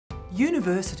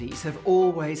Universities have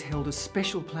always held a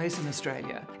special place in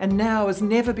Australia, and now as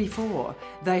never before,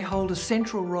 they hold a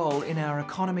central role in our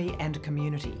economy and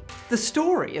community. The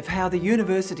story of how the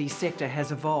university sector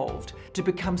has evolved to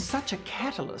become such a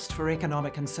catalyst for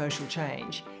economic and social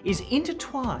change is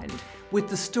intertwined with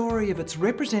the story of its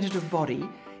representative body,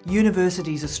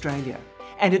 Universities Australia,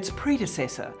 and its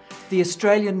predecessor, the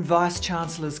Australian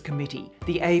Vice-Chancellors Committee,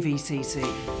 the AVCC.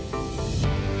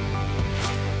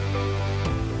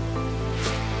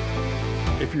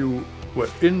 If you were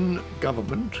in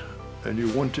government and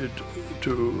you wanted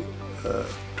to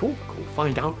talk or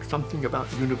find out something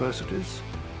about universities,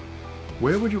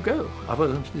 where would you go other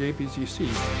than to the AVCC?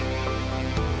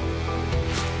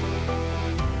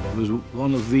 It was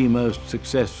one of the most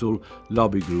successful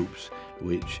lobby groups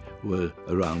which were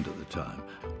around at the time.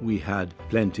 We had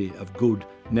plenty of good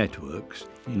networks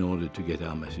in order to get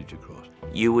our message across.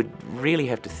 You would really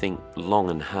have to think long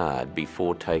and hard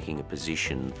before taking a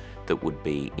position that would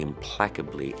be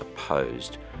implacably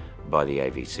opposed by the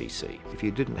AVCC. If you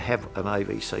didn't have an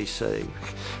AVCC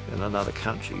in another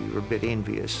country, you were a bit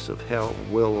envious of how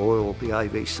well-oiled the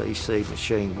AVCC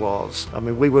machine was. I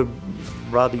mean, we were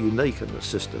rather unique in the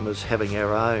system as having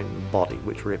our own body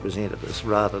which represented us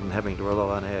rather than having to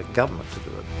rely on our government to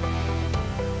do it.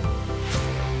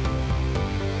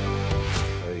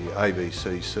 The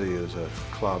AVCC as a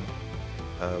club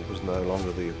was no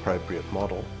longer the appropriate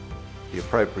model. The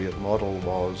appropriate model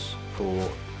was for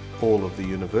all of the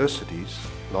universities,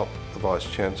 not the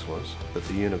Vice-Chancellors, but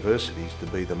the universities to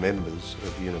be the members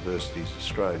of Universities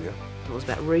Australia. It was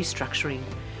about restructuring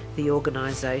the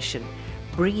organisation,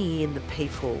 bringing in the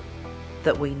people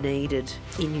that we needed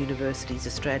in Universities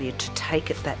Australia to take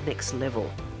it that next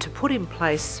level, to put in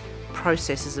place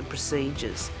processes and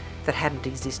procedures that hadn't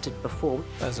existed before.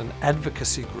 As an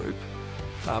advocacy group,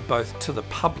 both to the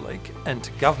public and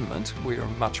to government, we are a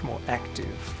much more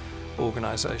active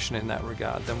organisation in that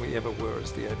regard than we ever were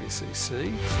as the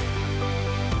AVCC.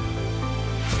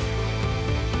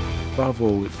 Above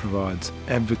all, it provides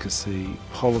advocacy,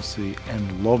 policy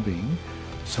and lobbying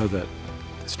so that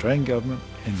the Australian government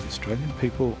and the Australian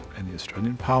people and the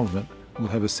Australian Parliament will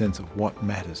have a sense of what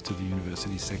matters to the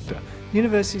university sector.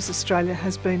 Universities Australia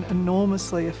has been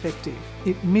enormously effective.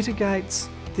 It mitigates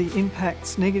the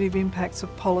impacts, negative impacts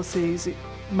of policies. It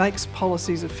makes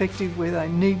policies effective where they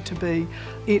need to be.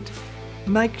 It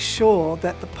makes sure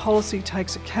that the policy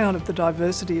takes account of the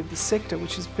diversity of the sector,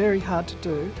 which is very hard to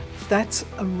do. That's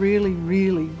a really,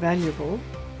 really valuable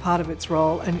part of its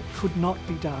role, and it could not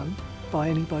be done by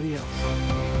anybody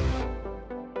else.